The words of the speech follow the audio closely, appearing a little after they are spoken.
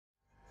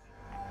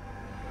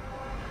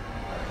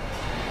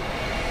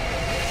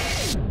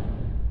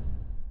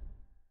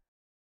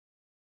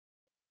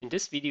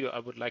this video, I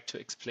would like to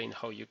explain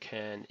how you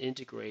can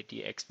integrate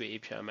the Axway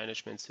API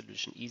management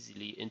solution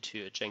easily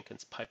into a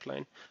Jenkins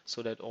pipeline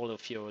so that all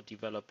of your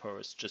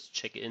developers just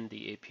check in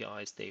the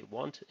APIs they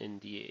want in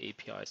the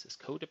APIs as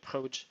code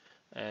approach,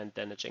 and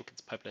then a Jenkins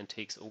pipeline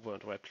takes over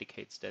and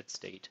replicates that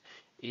state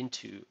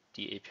into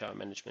the API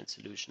management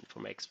solution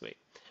from Axway.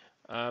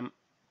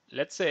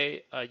 Let's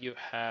say you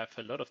have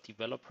a lot of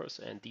developers,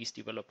 and these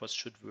developers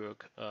should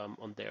work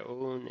on their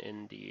own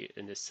in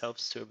the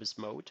self-service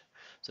mode.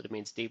 So that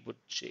means they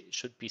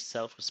should be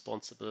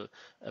self-responsible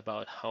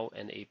about how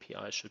an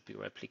API should be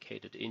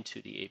replicated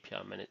into the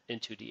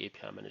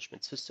API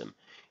management system,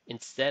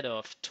 instead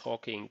of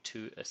talking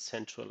to a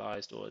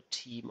centralized or a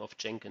team of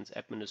Jenkins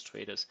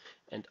administrators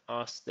and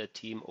ask that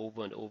team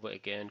over and over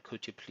again,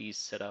 could you please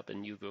set up a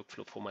new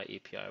workflow for my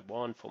API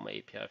 1, for my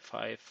API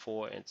 5,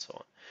 4, and so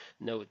on.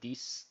 No,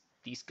 these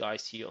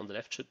guys here on the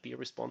left should be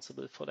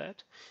responsible for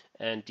that.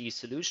 And the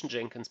solution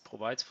Jenkins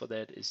provides for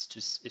that is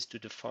to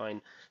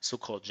define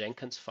so-called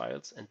Jenkins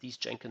files. And these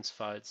Jenkins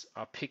files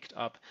are picked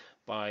up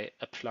by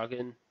a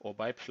plugin or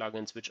by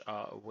plugins which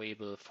are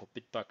available for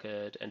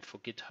Bitbucket and for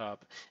GitHub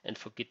and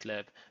for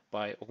GitLab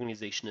by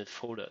organizational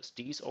folders.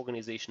 These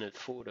organizational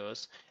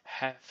folders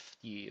have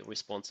the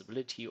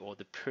responsibility or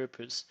the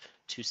purpose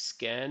to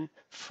scan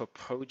for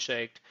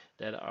projects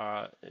that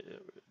are,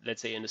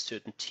 let's say, in a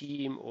certain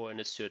team or in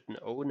a certain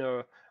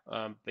owner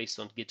based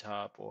on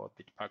GitHub or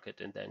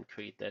Bitbucket, and then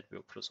create that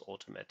workflows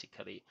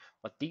automatically.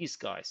 But these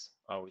guys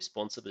are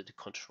responsible to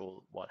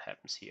control what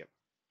happens here.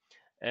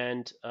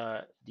 And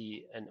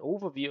an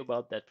overview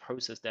about that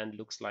process then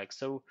looks like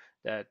so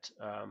that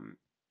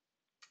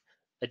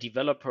a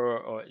developer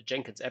or a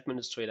Jenkins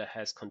administrator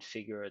has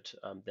configured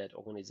that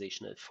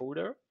organizational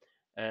folder.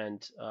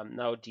 And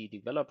now the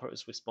developer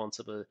is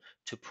responsible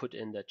to put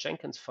in that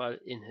Jenkins file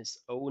in his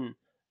own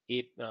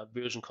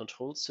version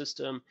control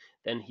system.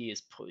 Then he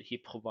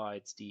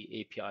provides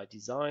the API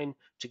design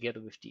together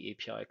with the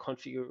API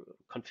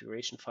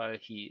configuration file.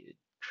 He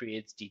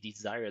creates the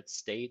desired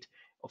state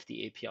of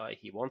the API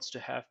he wants to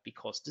have,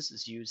 because this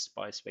is used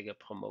by Swagger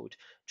Promote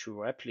to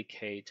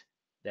replicate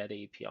that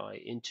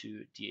API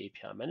into the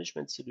API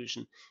management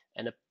solution,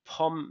 and a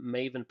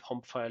Maven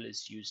POM file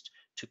is used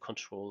to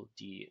control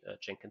the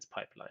Jenkins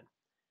pipeline.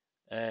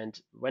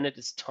 And when it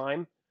is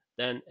time,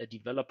 then a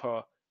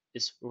developer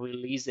is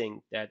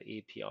releasing that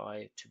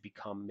API to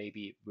become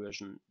maybe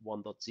version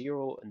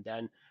 1.0, and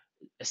then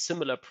a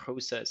similar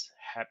process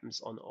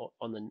happens on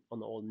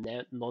all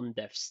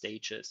non-dev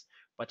stages.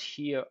 But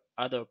here,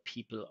 other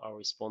people are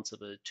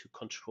responsible to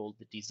control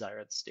the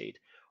desired state,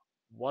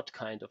 what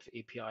kind of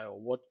API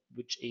or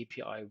which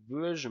API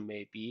version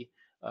maybe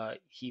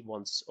he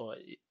wants, or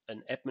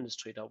an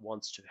administrator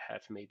wants to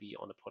have maybe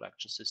on a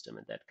production system,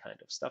 and that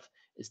kind of stuff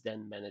is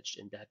then managed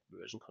in that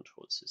version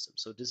control system.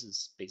 So this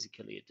is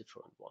basically a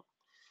different one.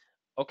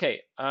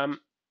 Okay,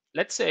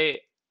 let's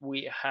say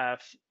we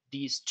have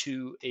these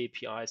two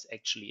APIs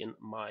actually in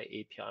my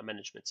API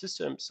management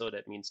system. So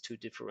that means two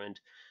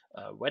different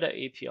weather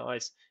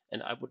APIs,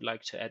 and I would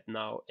like to add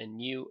now a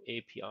new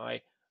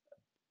API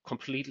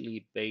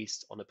completely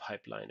based on a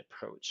pipeline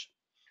approach.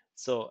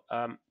 So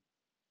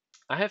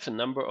I have a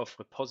number of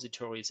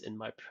repositories in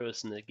my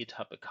personal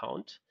GitHub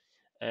account,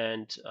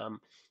 and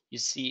you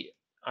see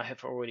I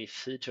have already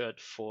filtered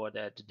for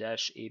that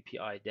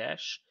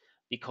 -API-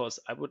 because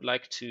I would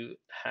like to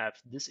have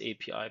this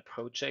API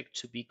project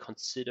to be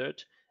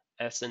considered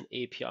as an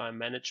API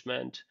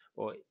management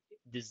or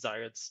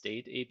desired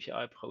state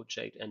API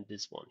project, and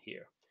this one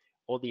here.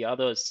 All the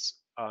others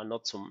are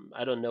not so.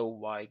 I don't know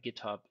why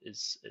GitHub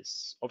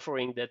is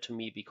offering that to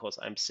me, because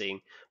I'm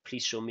saying,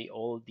 please show me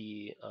all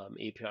the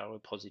API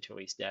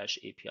repositories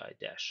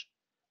 -API-.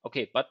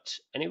 Okay, but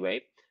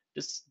anyway,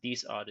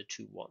 these are the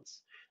two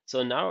ones.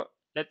 So now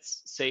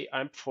let's say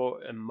I'm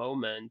for a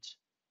moment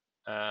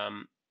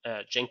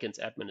Jenkins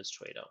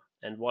administrator.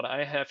 And what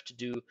I have to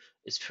do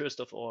is, first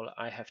of all,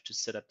 I have to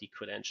set up the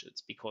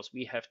credentials, because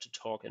we have to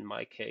talk, in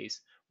my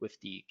case, with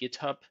the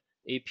GitHub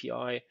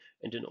API.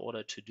 And in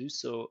order to do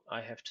so,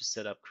 I have to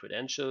set up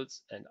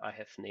credentials, and I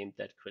have named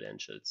that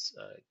credentials.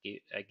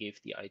 I gave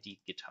the ID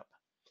GitHub.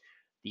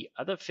 The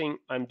other thing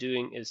I'm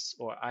doing is,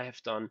 or I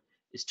have done,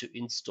 is to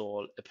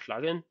install a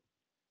plugin.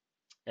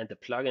 And the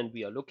plugin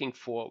we are looking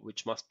for,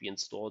 which must be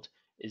installed,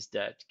 is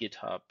that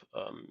GitHub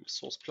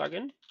source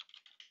plugin.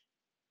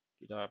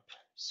 GitHub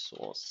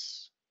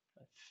source.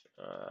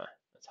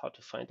 It's hard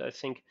to find, I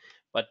think,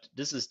 but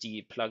this is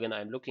the plugin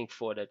I'm looking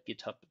for, that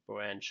GitHub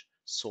branch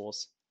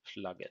source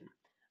plugin.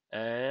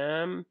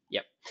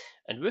 Yeah,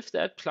 and with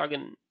that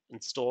plugin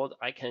installed,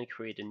 I can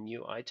create a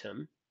new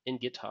item in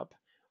GitHub,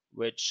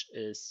 which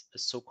is a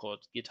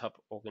so-called GitHub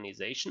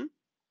organization.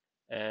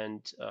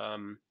 And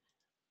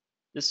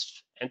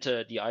this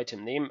enter the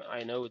item name.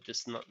 I know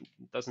this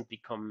doesn't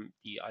become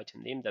the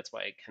item name. That's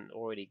why I can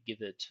already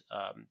give it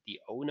the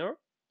owner.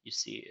 You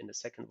see in a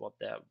second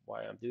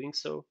why I'm doing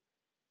so.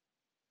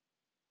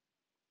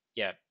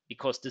 Yeah,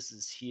 because this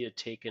is here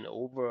taken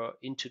over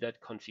into that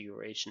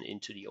configuration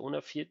into the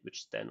owner field,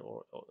 which then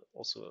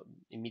also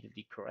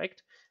immediately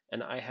correct.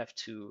 And I have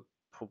to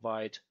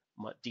provide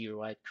the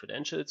right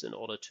credentials in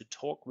order to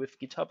talk with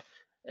GitHub.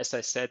 As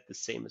I said, the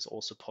same is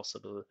also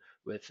possible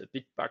with a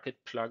Bitbucket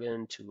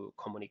plugin to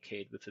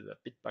communicate with the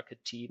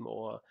Bitbucket team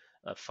or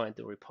find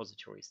the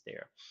repositories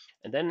there.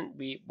 And then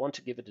we want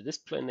to give it a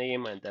display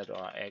name, and that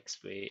are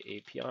Axway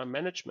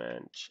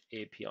API-Management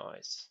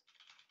APIs.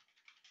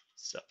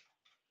 So,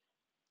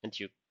 and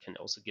you can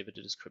also give it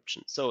a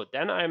description. So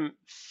then I'm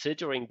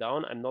filtering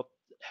down. I'm not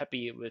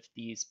happy with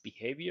these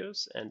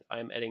behaviors, and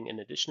I'm adding an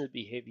additional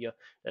behavior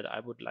that I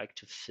would like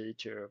to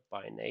filter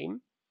by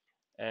name.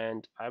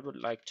 And I would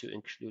like to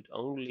include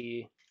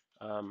only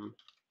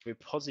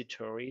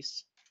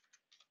repositories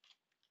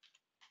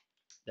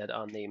that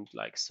are named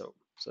like so.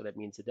 So that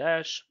means a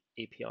dash,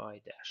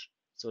 API dash.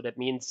 So that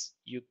means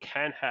you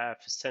can have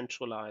a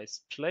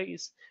centralized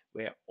place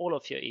where all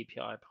of your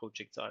API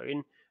projects are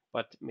in,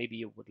 but maybe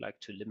you would like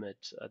to limit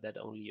that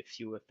only a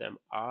few of them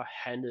are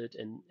handled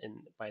in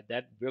by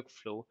that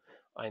workflow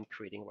I'm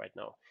creating right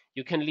now.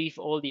 You can leave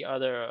all the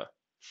other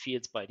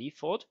fields by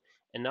default.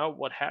 And now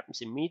what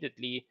happens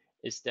immediately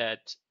is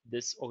that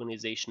this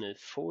organizational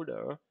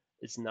folder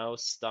is now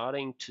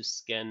starting to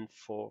scan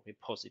for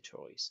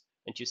repositories.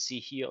 And you see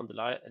here on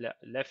the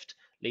left,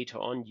 later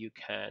on, you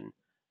can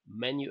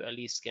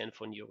manually scan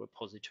for new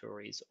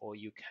repositories, or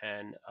you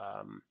can,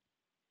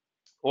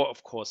 or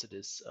of course it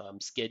is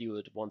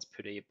scheduled once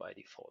per day by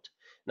default.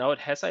 Now it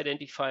has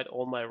identified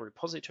all my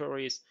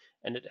repositories,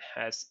 and it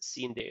has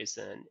seen there is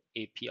an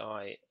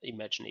API,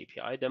 Imagine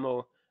API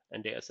demo,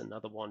 and there's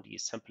another one, the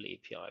sample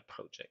API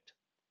project.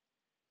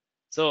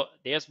 So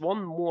there's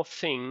one more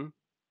thing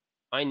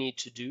I need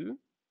to do,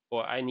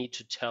 or I need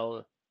to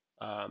tell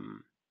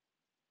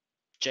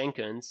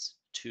Jenkins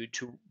to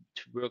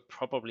work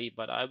properly,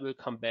 but I will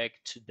come back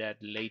to that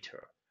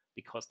later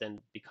because then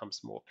it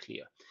becomes more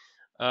clear.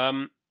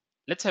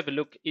 Let's have a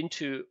look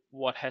into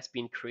what has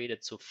been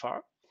created so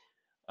far.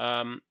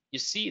 You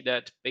see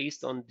that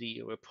based on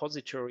the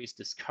repositories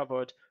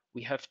discovered,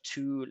 we have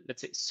two,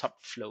 let's say,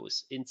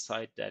 subflows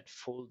inside that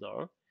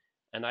folder.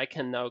 And I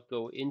can now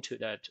go into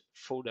that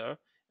folder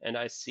and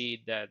I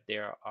see that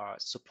there are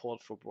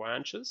support for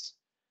branches.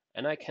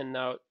 And I can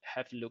now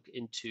have a look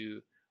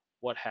into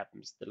what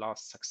happens, the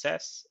last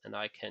success, and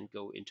I can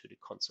go into the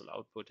console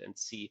output and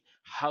see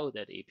how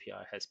that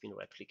API has been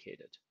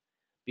replicated.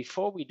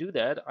 Before we do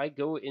that, I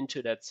go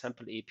into that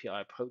sample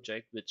API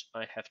project, which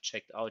I have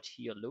checked out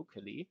here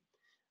locally.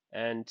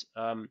 And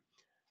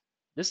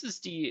this is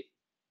the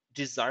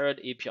desired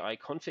API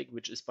config,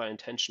 which is by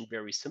intention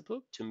very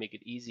simple to make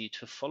it easy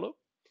to follow.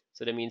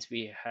 So that means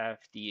we have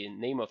the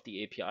name of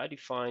the API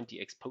defined, the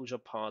exposure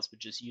path,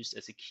 which is used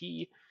as a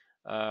key.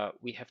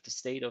 We have the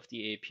state of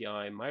the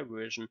API, my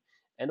version,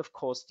 and of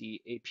course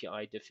the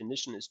API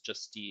definition is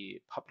just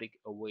the public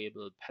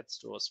available pet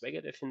store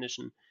Swagger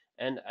definition.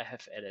 And I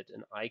have added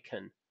an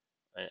icon,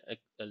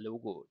 a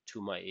logo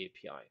to my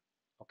API.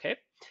 Okay.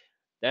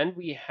 Then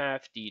we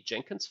have the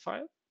Jenkins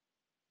file,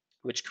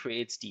 which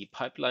creates the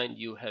pipeline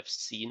you have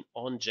seen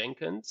on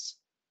Jenkins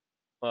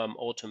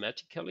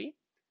automatically.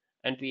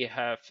 And we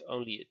have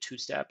only two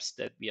steps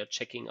that we are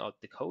checking out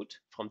the code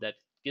from that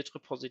Git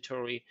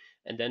repository,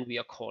 and then we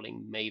are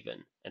calling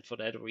Maven. And for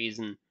that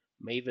reason,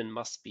 Maven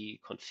must be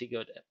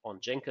configured on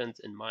Jenkins.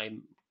 In my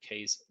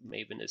case,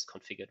 Maven is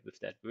configured with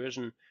that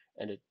version,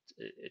 and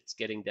it's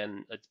getting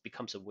then, it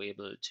becomes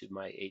available to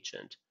my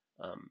agent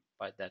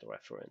by that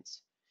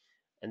reference.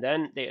 And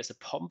then there is a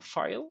POM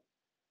file,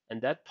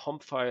 and that POM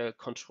file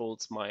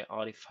controls my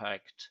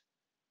artifact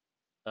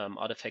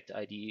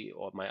ID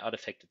or my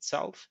artifact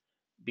itself,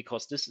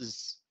 because this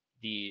is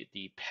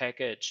the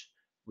package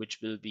which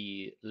will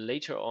be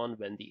later on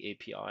when the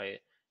API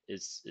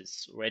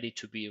is ready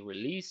to be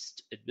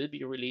released. It will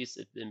be released.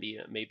 It will be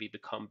maybe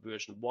become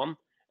version 1,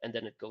 and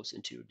then it goes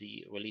into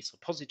the release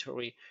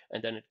repository,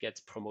 and then it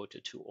gets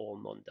promoted to all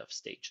non-dev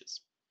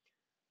stages.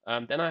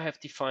 Then I have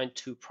defined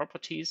two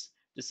properties.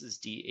 This is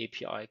the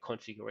API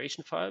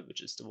configuration file,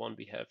 which is the one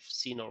we have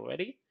seen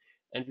already.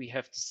 And we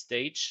have the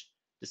stage.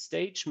 The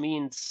stage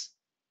means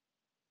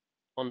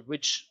on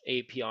which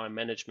API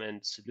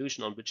management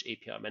solution, on which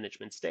API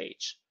management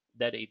stage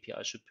that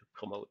API should be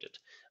promoted.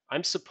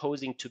 I'm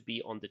supposing to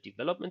be on the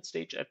development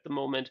stage at the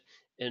moment.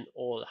 In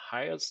all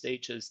higher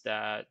stages,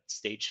 that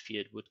stage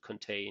field would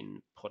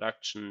contain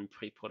production,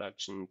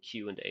 pre-production,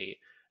 Q&A,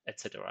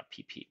 etc.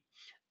 pp.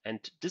 And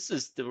this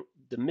is the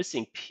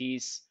missing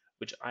piece,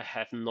 which I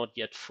have not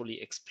yet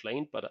fully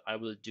explained, but I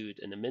will do it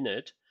in a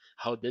minute,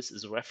 how this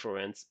is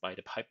referenced by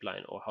the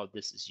pipeline or how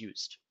this is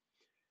used.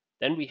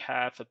 Then we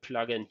have a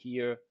plugin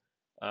here,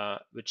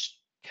 which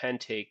can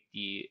take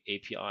the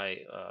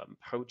API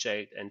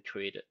project and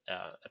create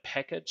a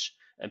package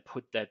and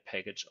put that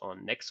package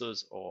on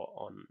Nexus or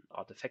on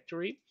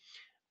Artifactory.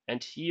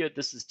 And here,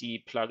 this is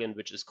the plugin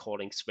which is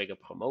calling Swagger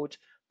Promote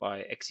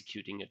by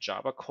executing a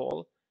Java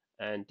call.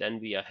 And then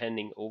we are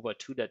handing over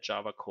to that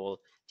Java call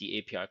the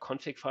API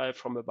config file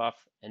from above,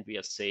 and we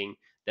are saying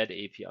that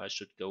API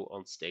should go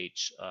on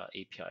stage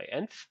API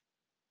env.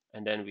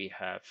 And then we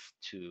have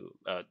to,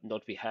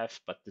 not we have,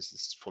 but this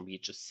is for me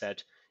just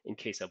set in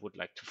case I would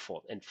like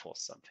to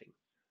enforce something.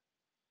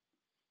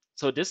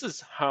 So this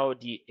is how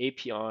the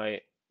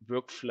API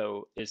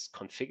workflow is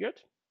configured.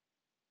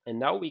 And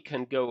now we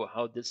can go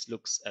how this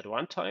looks at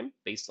runtime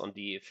based on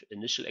the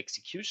initial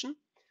execution.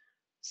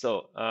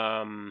 So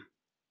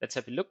let's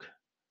have a look.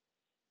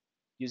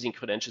 Using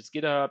credentials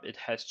GitHub, it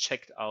has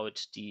checked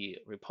out the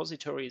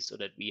repository so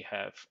that we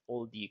have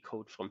all the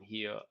code from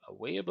here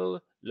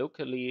available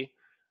locally.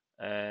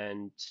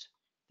 And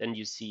then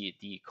you see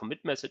the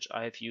commit message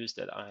I have used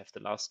that I have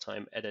the last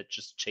time added,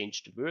 just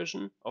changed the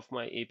version of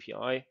my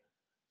API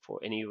for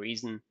any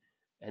reason.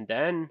 And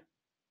then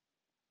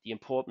the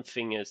important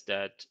thing is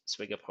that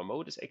Swagger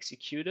promote is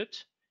executed.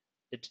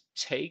 It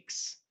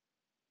takes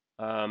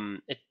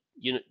it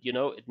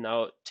it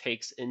now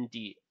takes in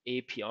the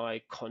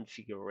API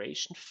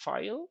configuration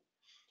file,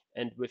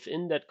 and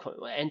within that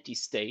and the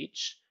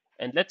stage.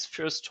 And let's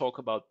first talk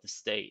about the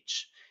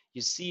stage.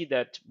 You see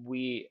that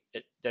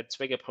that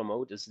Swagger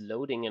promote is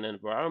loading an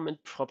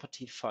environment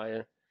property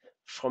file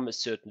from a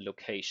certain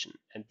location,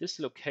 and this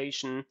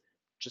location,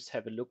 just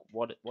have a look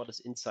what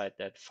is inside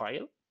that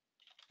file.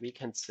 We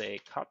can say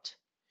cut,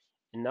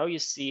 and now you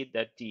see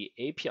that the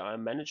API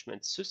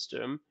management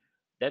system,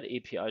 that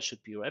API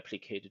should be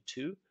replicated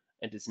to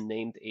and is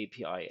named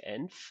API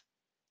env,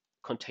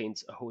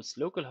 contains a host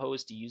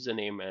localhost, the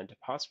username and the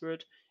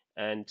password,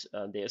 and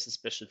there's a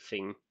special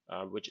thing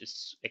which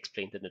is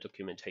explained in the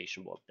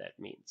documentation what that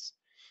means.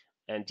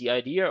 And the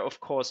idea, of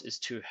course, is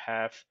to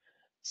have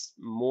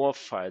more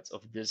files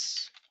of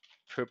this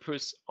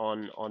purpose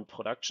on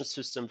production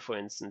system. For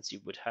instance,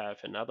 you would have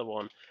another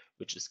one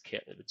which is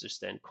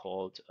then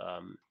called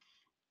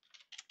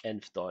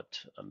env dot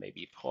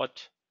maybe prod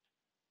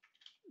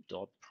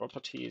dot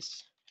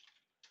properties,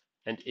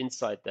 and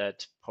inside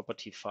that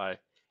property file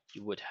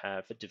you would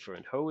have a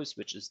different host,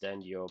 which is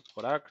then your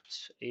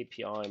product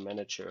API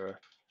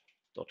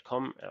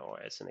manager.com, or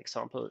as an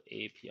example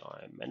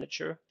API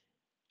manager,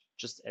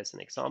 just as an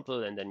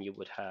example, and then you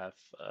would have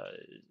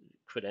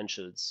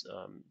credentials,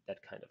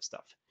 that kind of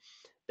stuff.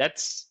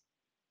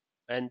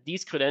 And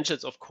these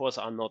credentials, of course,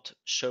 are not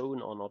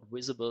shown or not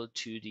visible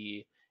to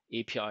the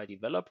API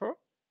developer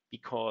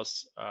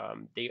because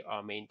they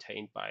are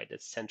maintained by the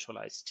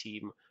centralized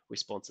team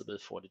responsible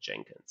for the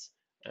Jenkins.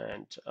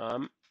 And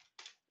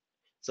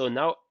so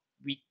now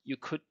you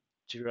could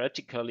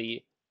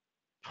theoretically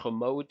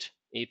promote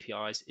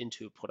APIs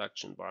into a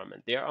production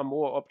environment. There are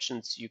more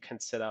options you can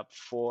set up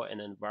for an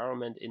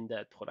environment in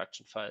that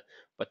production file,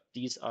 but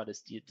these are the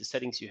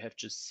settings you have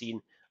just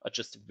seen are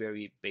just a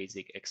very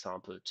basic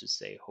example to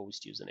say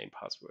host, username,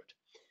 password.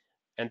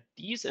 And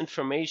these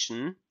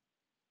information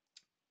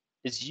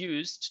is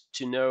used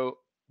to know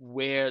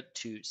where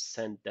to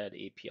send that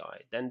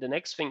API. Then the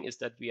next thing is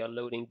that we are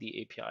loading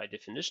the API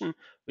definition,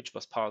 which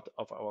was part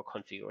of our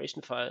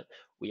configuration file.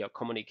 We are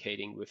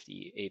communicating with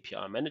the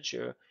API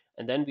manager,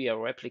 and then we are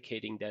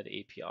replicating that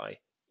API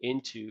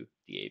into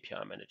the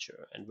API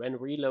manager. And when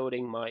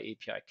reloading my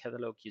API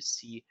catalog, you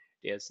see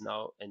there's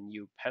now a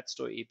new pet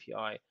store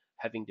API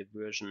having the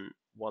version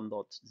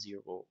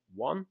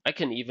 1.01. I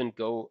can even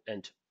go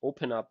and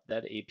open up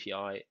that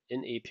API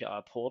in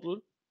API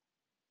portal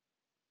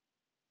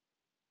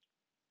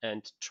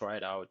and try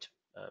it out.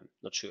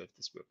 Not sure if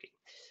this is working.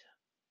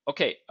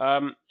 Okay,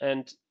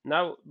 and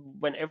now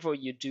whenever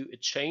you do a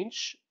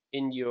change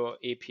in your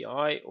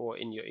API or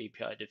in your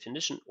API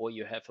definition, or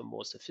you have a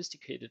more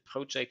sophisticated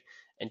project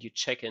and you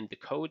check in the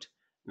code,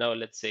 now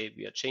let's say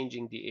we are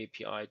changing the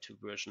API to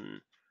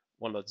version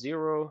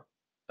 1.0,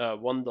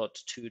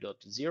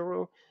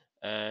 1.2.0,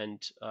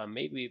 and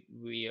maybe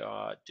we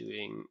are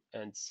doing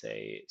and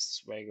say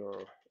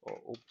Swagger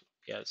or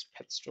yes,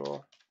 Pet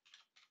Store,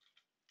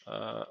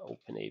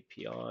 Open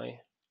API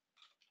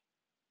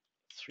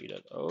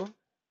 3.0.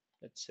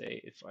 Let's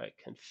say if I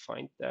can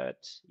find that.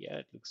 Yeah,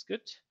 it looks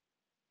good.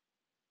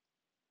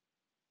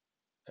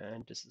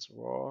 And this is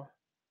raw.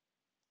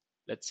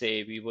 Let's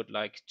say we would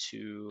like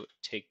to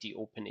take the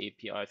Open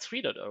API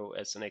 3.0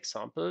 as an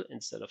example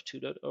instead of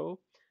 2.0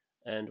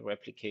 and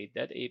replicate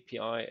that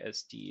API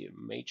as the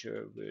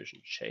major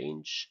version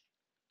change.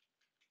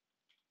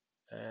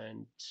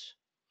 And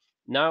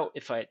now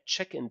if I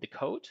check in the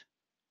code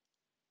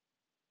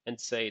and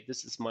say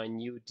this is my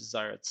new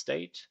desired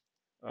state,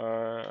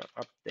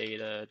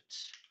 updated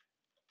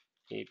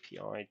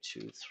API to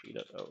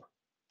 3.0,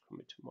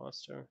 commit to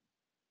master,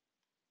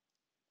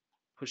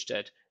 push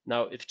that.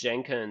 Now, if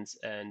Jenkins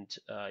and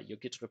your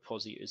Git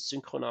repository is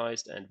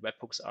synchronized and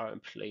webhooks are in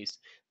place,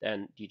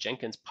 then the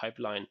Jenkins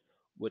pipeline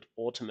would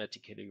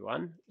automatically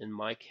run. In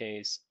my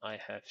case, I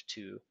have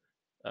to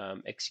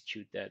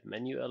execute that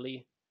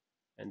manually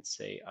and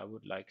say I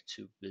would like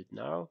to build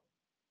now.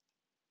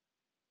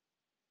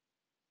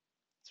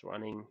 It's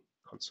running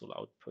console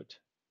output.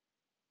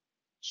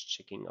 It's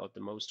checking out the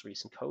most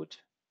recent code.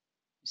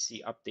 You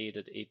see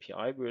updated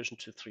API version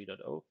to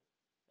 3.0,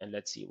 and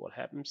let's see what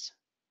happens.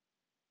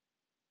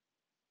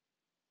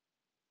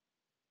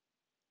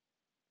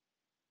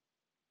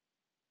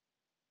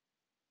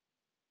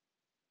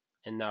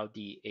 And now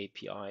the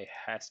API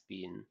has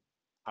been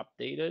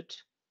updated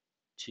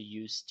to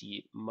use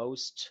the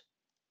most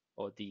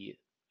or the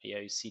here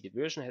you see the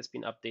version has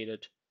been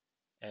updated,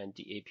 and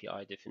the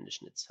API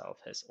definition itself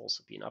has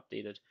also been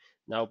updated.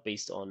 Now,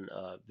 based on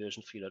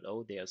version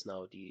 3.0, there's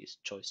now the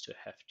choice to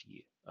have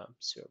the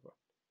server.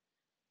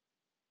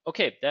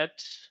 Okay,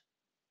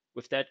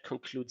 with that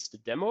concludes the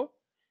demo.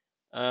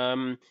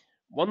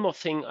 One more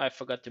thing I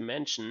forgot to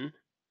mention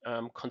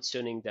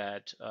concerning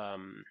that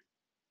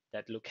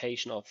that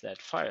location of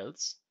that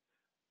files.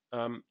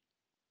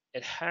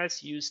 It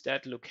has used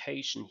that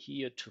location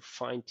here to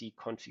find the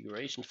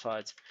configuration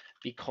files,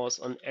 because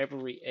on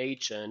every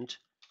agent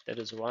that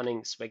is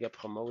running Swagger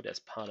Promote as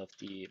part of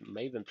the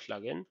Maven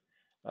plugin,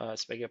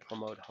 Swagger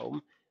Promote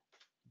Home,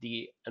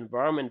 the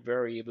environment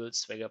variable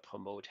Swagger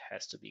Promote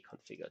has to be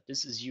configured.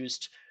 This is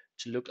used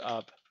to look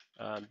up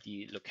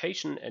the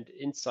location, and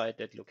inside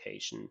that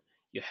location,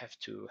 you have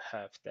to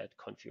have that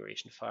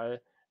configuration file,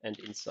 and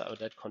inside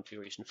that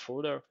configuration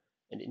folder,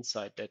 and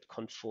inside that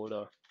conf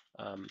folder,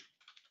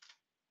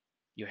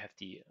 you have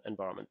the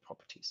environment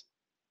properties.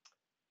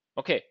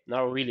 Okay,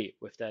 now really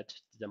with that,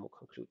 the demo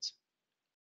concludes.